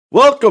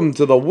Welcome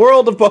to the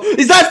world of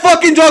Is that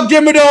fucking Dog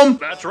Dimmadome?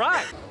 That's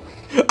right.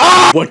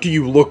 Ah! What do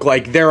you look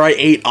like? There are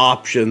 8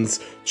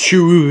 options.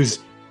 Choose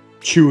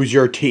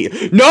your team.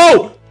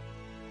 No!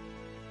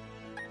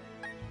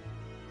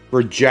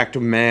 Reject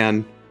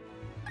man.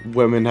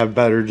 Women have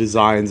better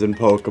designs in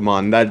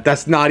Pokemon.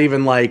 That's not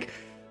even like...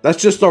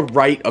 That's just a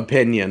right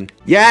opinion.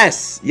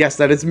 Yes! Yes,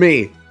 that is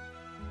me.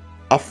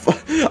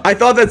 I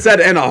thought that said,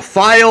 and a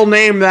file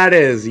name that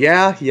is.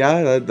 Yeah,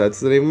 that's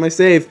the name of my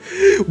save.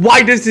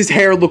 Why does his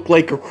hair look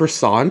like a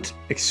croissant?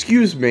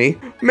 Excuse me.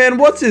 Man,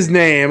 what's his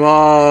name?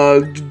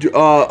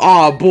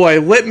 Oh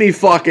boy, let me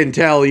fucking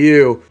tell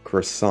you.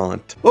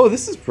 Croissant. Oh,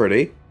 this is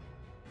pretty.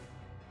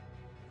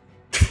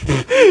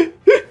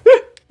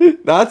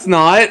 That's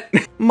not.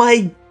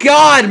 My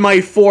God,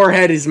 my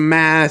forehead is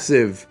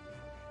massive.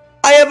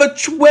 I have a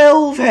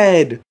 12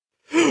 head.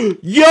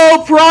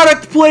 Yo,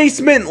 product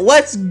placement,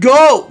 let's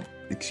go!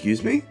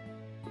 Excuse me?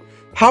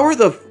 How are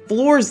the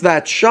floors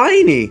that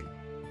shiny?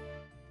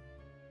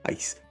 I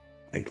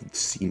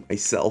see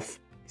myself.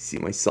 I see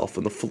myself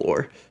on the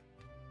floor.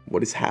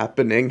 What is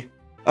happening?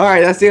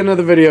 Alright, that's the end of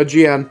the video,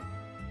 GN.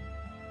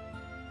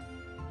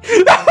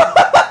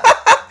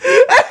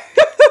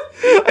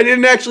 I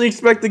didn't actually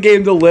expect the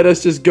game to let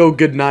us just go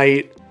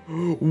goodnight.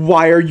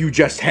 Why are you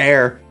just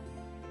hair?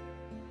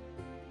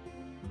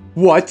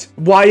 What?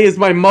 Why is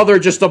my mother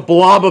just a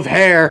blob of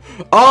hair?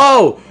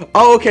 Oh,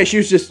 okay, she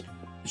was just...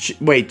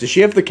 wait, does she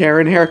have the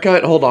Karen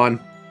haircut? Hold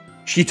on.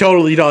 She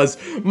totally does.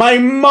 My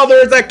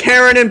mother's a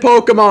Karen in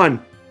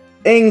Pokemon!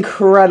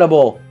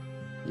 Incredible.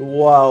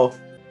 Wow.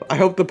 I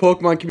hope the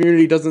Pokemon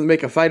community doesn't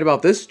make a fight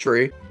about this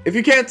tree. If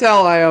you can't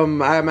tell,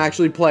 I'm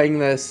actually playing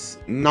this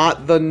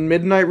not the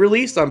midnight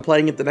release. I'm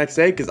playing it the next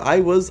day because I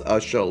was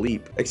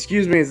asleep.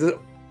 Excuse me, is it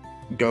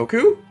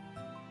Goku?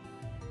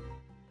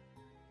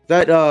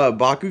 That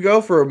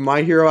Bakugo for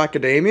My Hero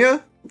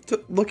Academia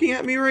looking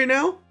at me right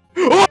now?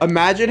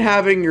 Imagine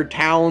having your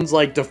town's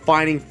like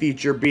defining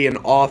feature be an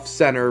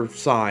off-center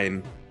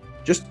sign.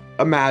 Just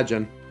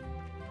imagine.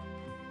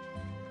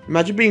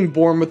 Imagine being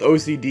born with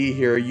OCD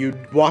here.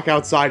 You'd walk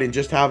outside and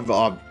just have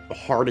a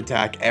heart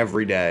attack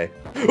every day.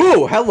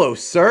 Oh, hello,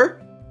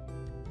 sir.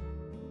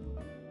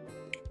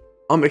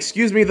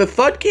 Excuse me, the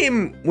thud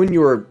came when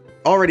you were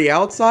already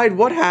outside?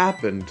 What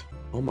happened?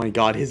 Oh my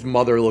God, his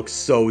mother looks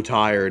so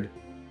tired.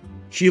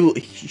 She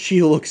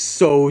looks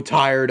so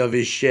tired of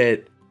his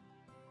shit.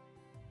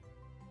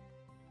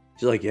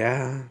 She's like,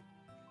 yeah,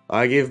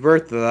 I gave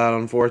birth to that,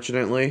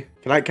 unfortunately.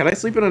 Can I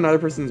sleep in another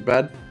person's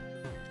bed?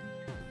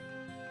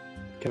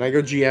 Can I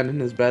go GN in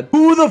his bed?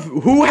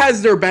 Who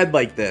has their bed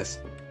like this?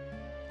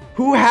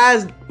 Who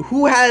has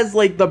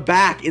like the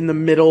back in the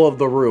middle of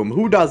the room?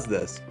 Who does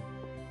this?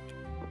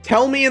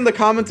 Tell me in the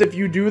comments if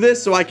you do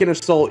this so I can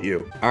assault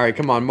you. All right,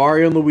 come on,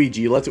 Mario and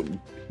Luigi.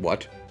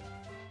 What?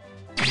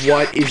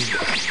 What is...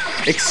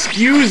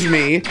 Excuse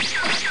me,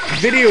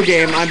 video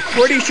game, I'm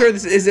pretty sure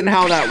this isn't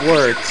how that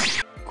works.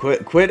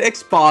 Quit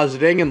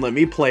expositing and let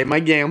me play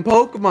my damn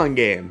Pokemon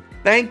game.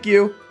 Thank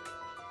you.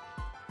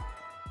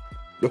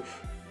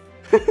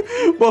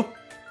 Well,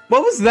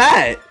 what was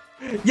that?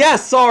 Yeah,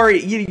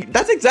 sorry,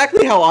 that's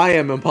exactly how I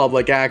am in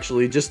public,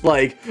 actually. Just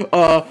like,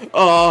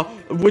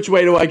 which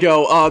way do I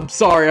go?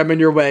 Sorry, I'm in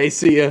your way,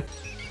 see ya.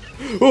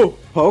 Ooh,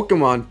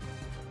 Pokemon.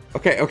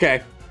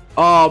 Okay.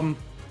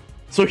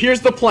 So here's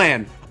the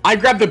plan. I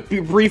grab the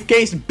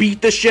briefcase,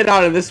 beat the shit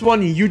out of this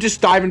one, you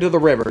just dive into the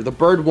river. The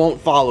bird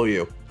won't follow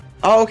you.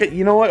 Oh, okay,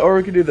 you know what? Or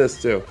we could do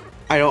this too.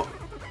 I don't...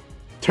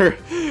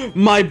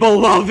 My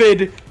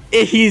beloved,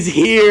 he's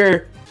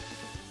here.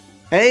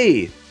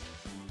 Hey,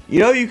 you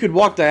know you could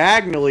walk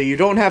diagonally. You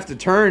don't have to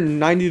turn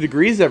 90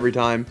 degrees every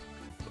time.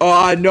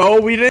 No,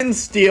 we didn't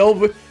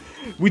steal.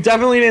 We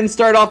definitely didn't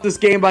start off this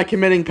game by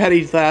committing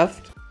petty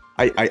theft.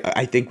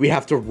 I think we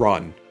have to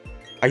run.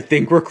 I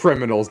think we're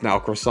criminals now,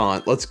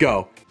 Croissant. Let's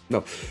go.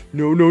 No,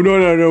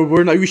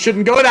 we're not. We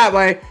shouldn't go that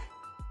way.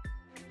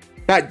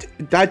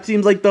 That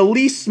seems like the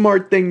least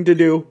smart thing to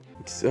do.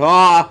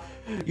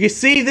 You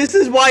see, this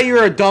is why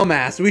you're a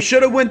dumbass. We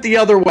should have went the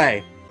other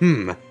way.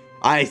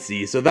 I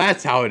see. So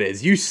that's how it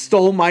is. You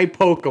stole my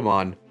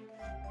Pokemon.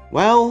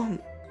 Well,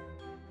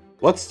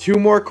 what's 2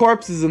 more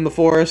corpses in the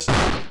forest?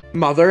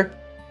 Mother,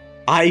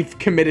 I've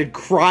committed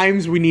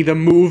crimes. We need to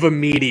move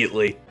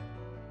immediately.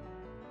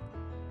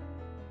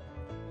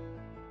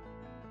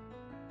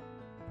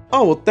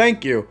 Oh, well,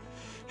 thank you.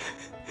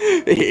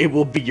 It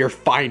will be your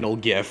final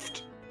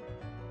gift.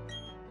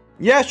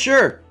 Yeah,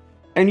 sure.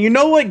 And you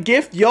know what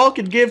gift y'all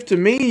could give to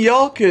me?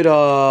 Y'all could,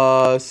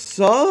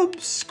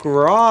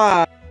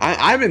 subscribe.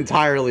 I'm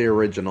entirely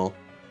original.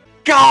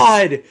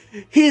 God!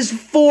 His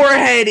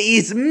forehead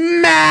is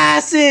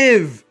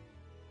massive!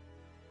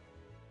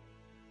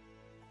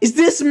 Is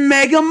this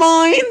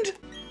Megamind?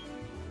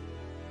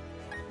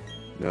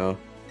 No.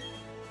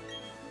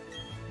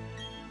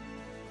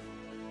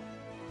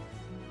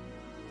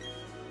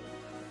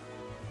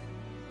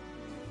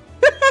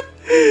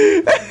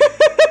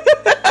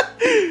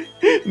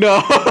 No.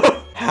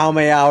 How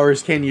many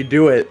hours can you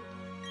do it?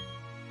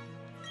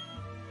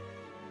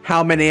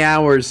 How many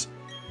hours?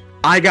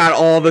 I got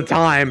all the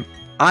time.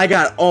 I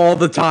got all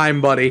the time,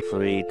 buddy.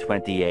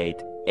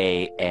 3:28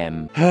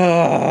 a.m.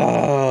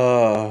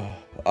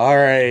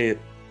 Alright.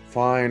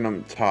 Fine,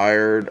 I'm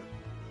tired.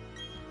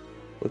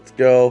 Let's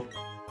go.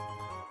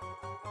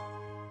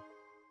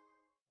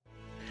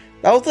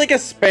 That was like a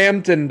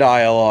Spamton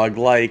dialogue,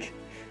 like,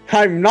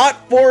 I'm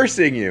not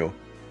forcing you.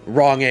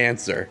 Wrong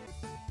answer.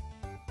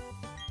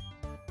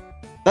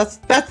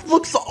 That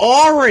looks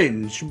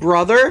orange,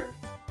 brother.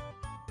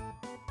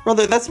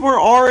 Brother, that's more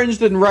orange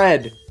than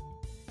red.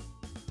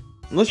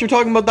 Unless you're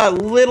talking about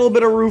that little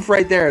bit of roof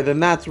right there, then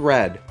that's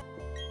red.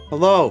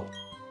 Hello.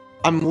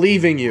 I'm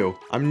leaving you.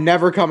 I'm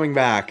never coming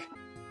back.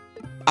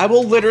 I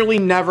will literally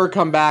never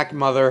come back,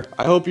 mother.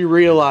 I hope you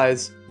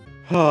realize.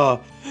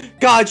 God,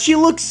 she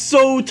looks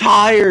so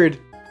tired.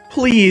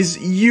 Please,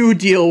 you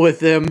deal with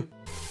him.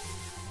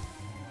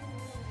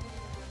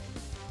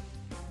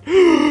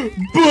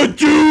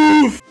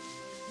 Badoof!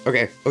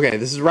 Okay,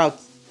 this is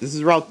route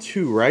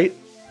 2, right?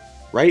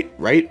 Right?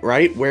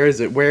 Where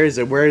is it?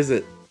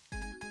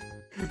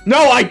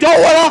 No, I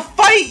don't want to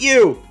fight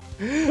you!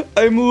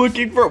 I'm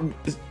looking for...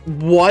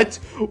 What?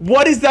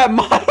 What is that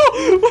model?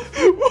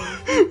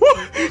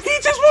 He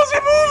just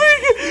wasn't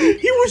moving!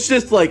 He was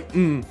just like,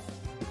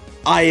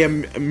 I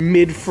am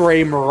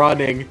mid-frame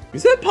running.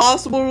 Is it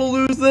possible to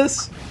lose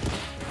this?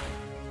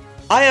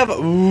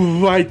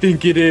 I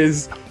think it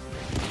is.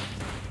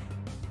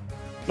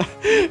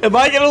 Am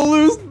I gonna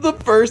lose the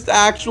first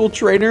actual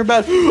trainer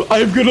battle?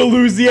 I'm gonna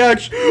lose the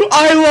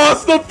I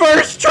lost the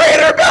first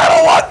trainer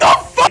battle! What the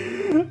fuck?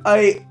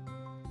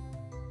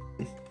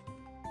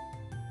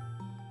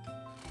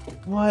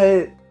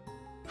 What?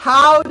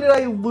 How did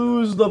I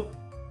lose the...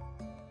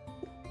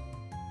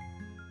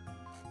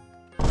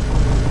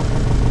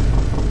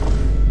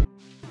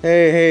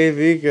 Hey,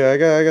 Vika, I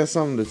got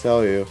something to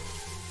tell you.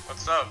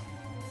 What's up?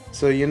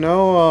 So,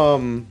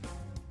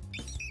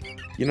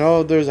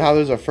 there's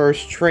a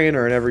first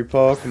trainer in every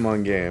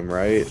Pokemon game,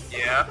 right?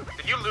 Yeah.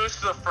 Did you lose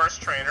to the first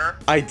trainer?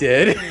 I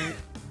did. I'm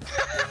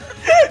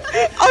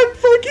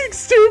fucking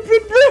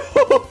stupid,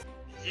 bro!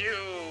 You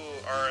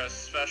are a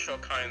special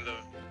kind of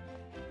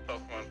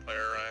Pokemon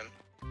player, Ryan.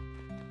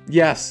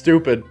 Yeah,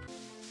 stupid.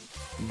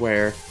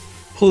 Where?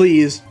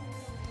 Please.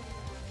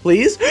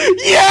 Please?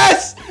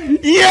 Yes!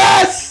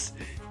 Yes!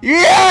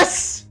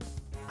 Yes!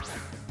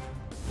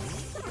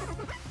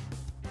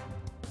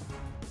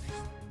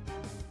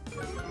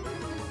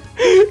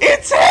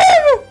 It's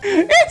him!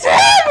 It's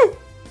him!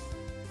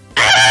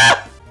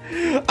 Ah!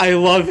 I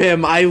love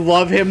him. I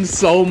love him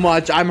so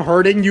much. I'm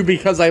hurting you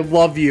because I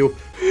love you.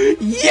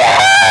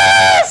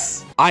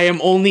 Yes! I am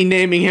only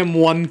naming him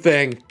one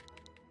thing.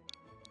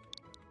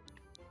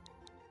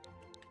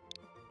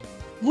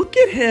 Look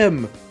at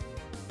him.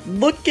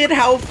 Look at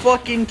how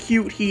fucking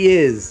cute he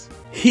is.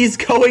 He's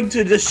going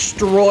to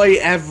destroy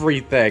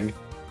everything.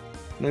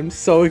 And I'm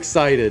so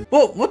excited.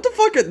 Well, what the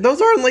fuck?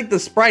 Those aren't like the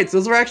sprites.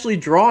 Those are actually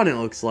drawn, it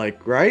looks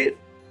like, right?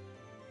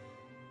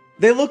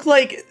 They look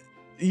like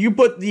you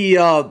put the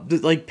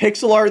like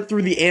pixel art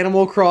through the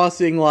Animal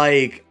Crossing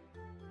like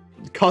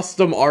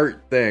custom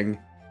art thing.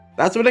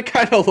 That's what it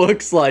kind of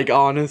looks like,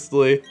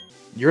 honestly.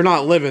 You're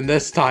not living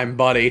this time,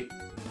 buddy.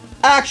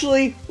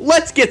 Actually,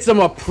 let's get some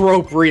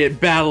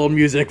appropriate battle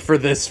music for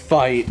this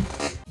fight.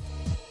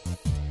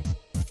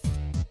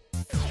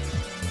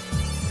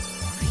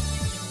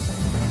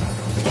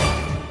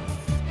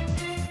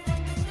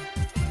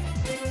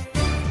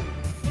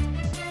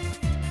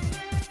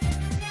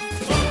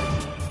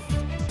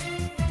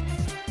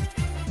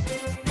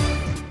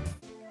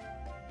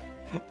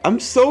 I'm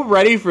so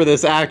ready for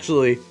this,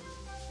 actually.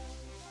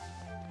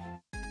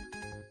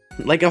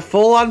 Like a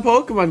full-on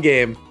Pokemon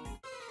game.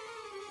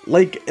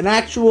 Like an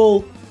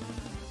actual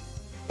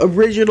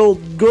original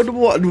good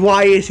one.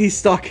 Why is he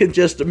stuck in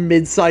just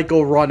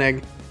mid-cycle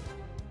running?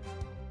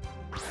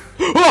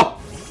 Oh!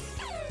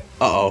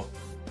 Uh-oh.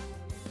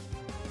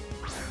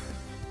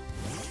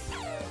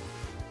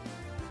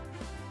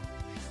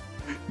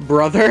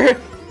 Brother?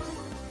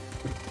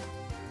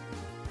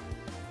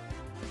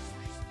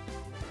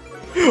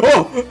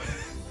 Oh!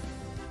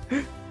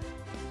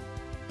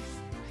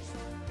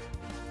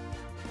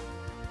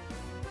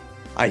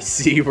 I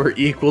see we're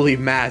equally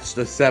matched,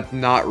 except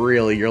not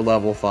really. You're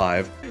level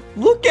 5.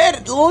 Look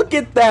at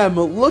them!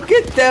 Look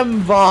at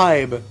them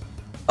vibe!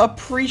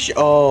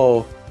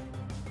 Oh.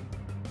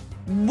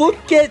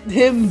 Look at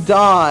him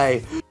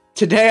die!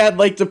 Today I'd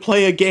like to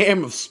play a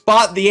game of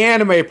Spot the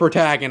Anime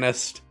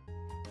Protagonist.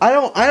 I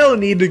don't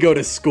need to go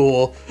to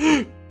school.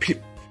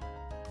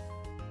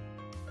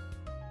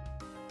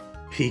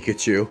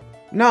 Pikachu.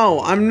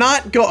 No, I'm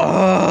not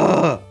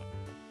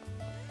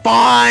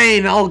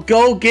Fine, I'll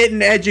go get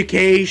an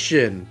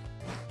education.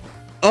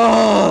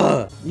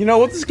 You know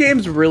what this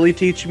game's really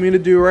teaching me to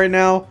do right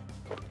now?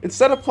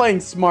 Instead of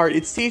playing smart,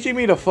 it's teaching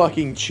me to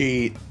fucking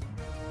cheat.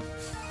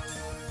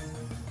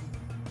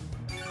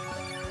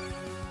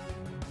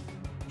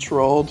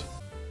 Trolled.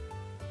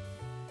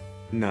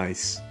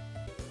 Nice.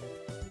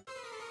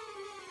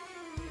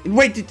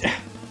 Wait,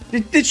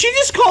 did she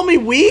just call me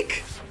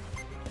weak?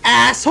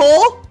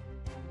 Asshole?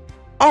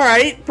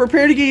 Alright,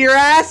 prepare to get your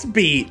ass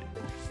beat.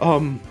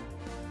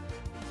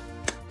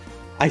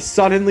 I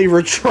suddenly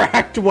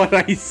retract what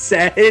I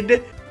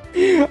said.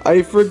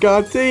 I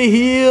forgot to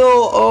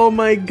heal. Oh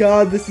my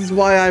god, this is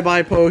why I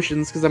buy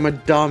potions, because I'm a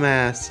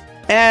dumbass.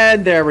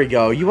 And there we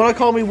go. You want to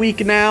call me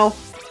weak now?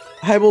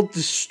 I will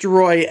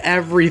destroy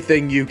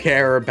everything you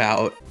care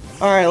about.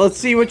 Alright, let's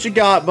see what you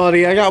got,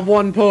 buddy. I got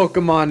one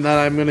Pokemon that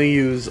I'm gonna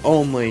use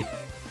only.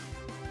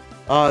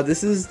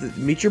 This is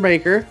Meet Your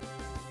Maker.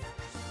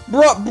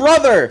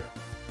 Brother!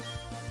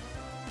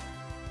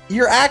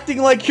 You're acting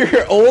like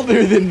you're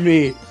older than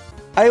me.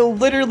 I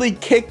literally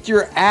kicked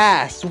your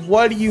ass.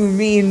 What do you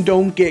mean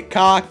don't get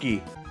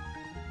cocky?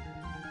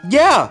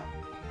 Yeah.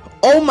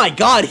 Oh my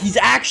god, he's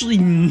actually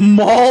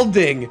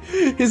mauling.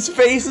 His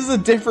face is a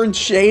different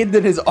shade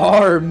than his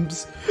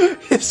arms.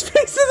 His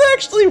face is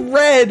actually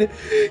red.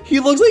 He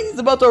looks like he's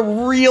about to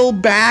reel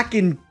back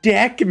and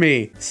deck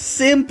me.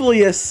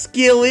 Simply a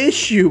skill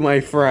issue,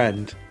 my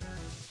friend.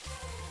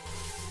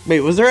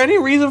 Wait, was there any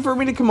reason for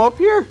me to come up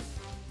here?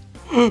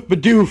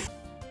 Badoof.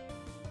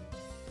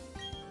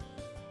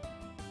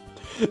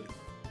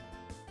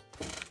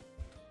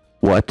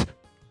 What?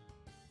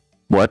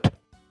 What?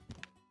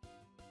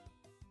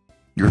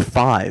 You're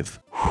 5.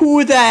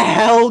 Who the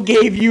hell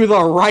gave you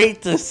the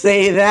right to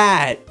say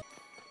that?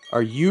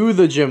 Are you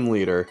the gym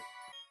leader?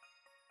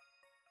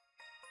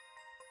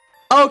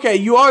 Okay,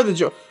 you are the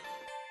gym...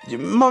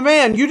 My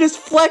man, you just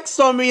flexed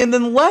on me and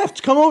then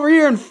left. Come over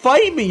here and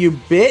fight me, you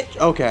bitch.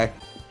 Okay.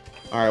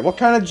 Alright, what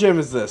kind of gym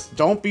is this?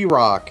 Don't be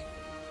rock.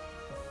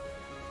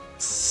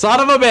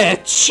 Son of a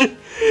bitch!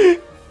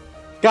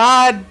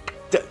 God...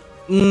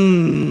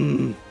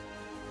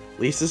 At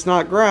least it's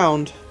not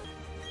ground.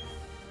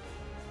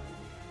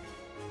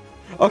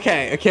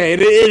 Okay, it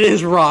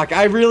is rock.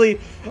 I really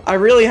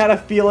had a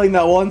feeling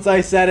that once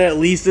I said it, at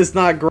least it's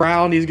not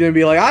ground, he's gonna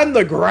be like, I'm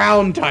the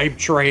ground type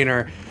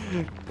trainer.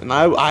 And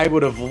I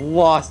would have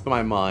lost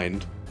my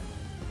mind.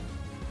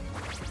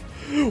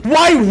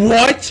 Why,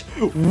 what?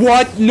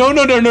 What? No.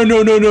 No.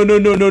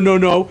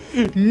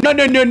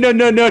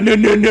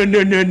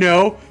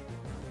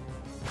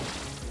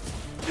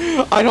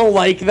 I don't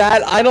like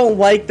that. I don't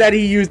like that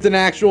he used an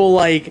actual,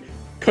 like,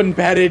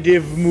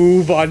 competitive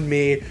move on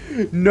me.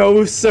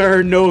 No,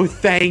 sir. No,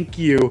 thank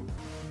you.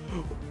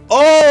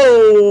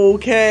 Oh,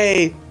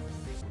 okay.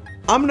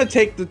 I'm gonna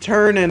take the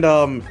turn and,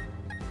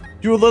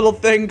 do a little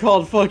thing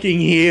called fucking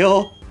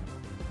heal.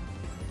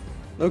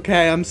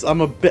 Okay, I'm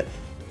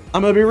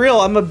gonna be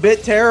real, I'm a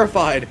bit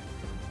terrified.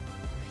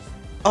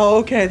 Oh,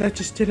 okay, that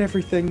just did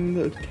everything.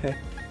 Okay.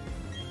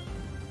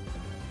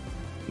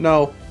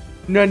 No.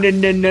 No.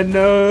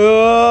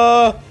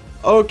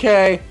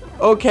 Okay.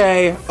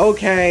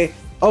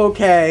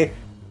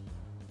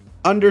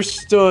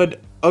 Understood.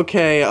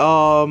 Okay,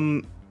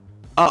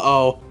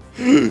 uh-oh.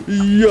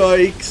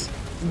 Yikes.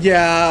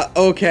 Yeah,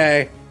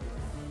 okay.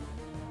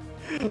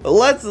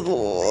 Let's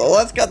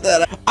cut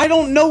that out. I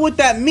don't know what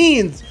that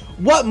means.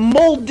 What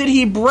mold did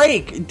he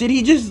break? Did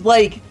he just,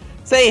 like,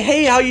 say,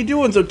 hey, how you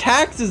doing? So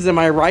taxes, am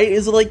I right?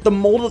 Is it like the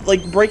mold of,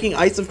 like, breaking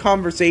ice of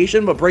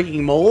conversation, but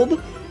breaking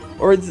mold?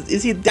 Or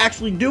is he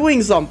actually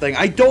doing something?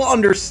 I don't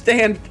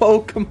understand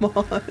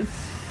Pokemon.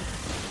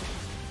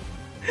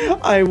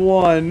 I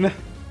won.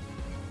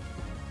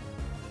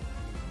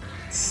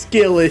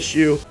 Skill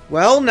issue.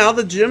 Well, now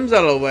the gym's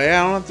out of the way.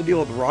 I don't have to deal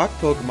with rock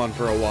Pokemon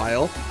for a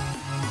while.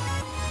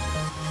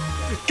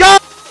 Go!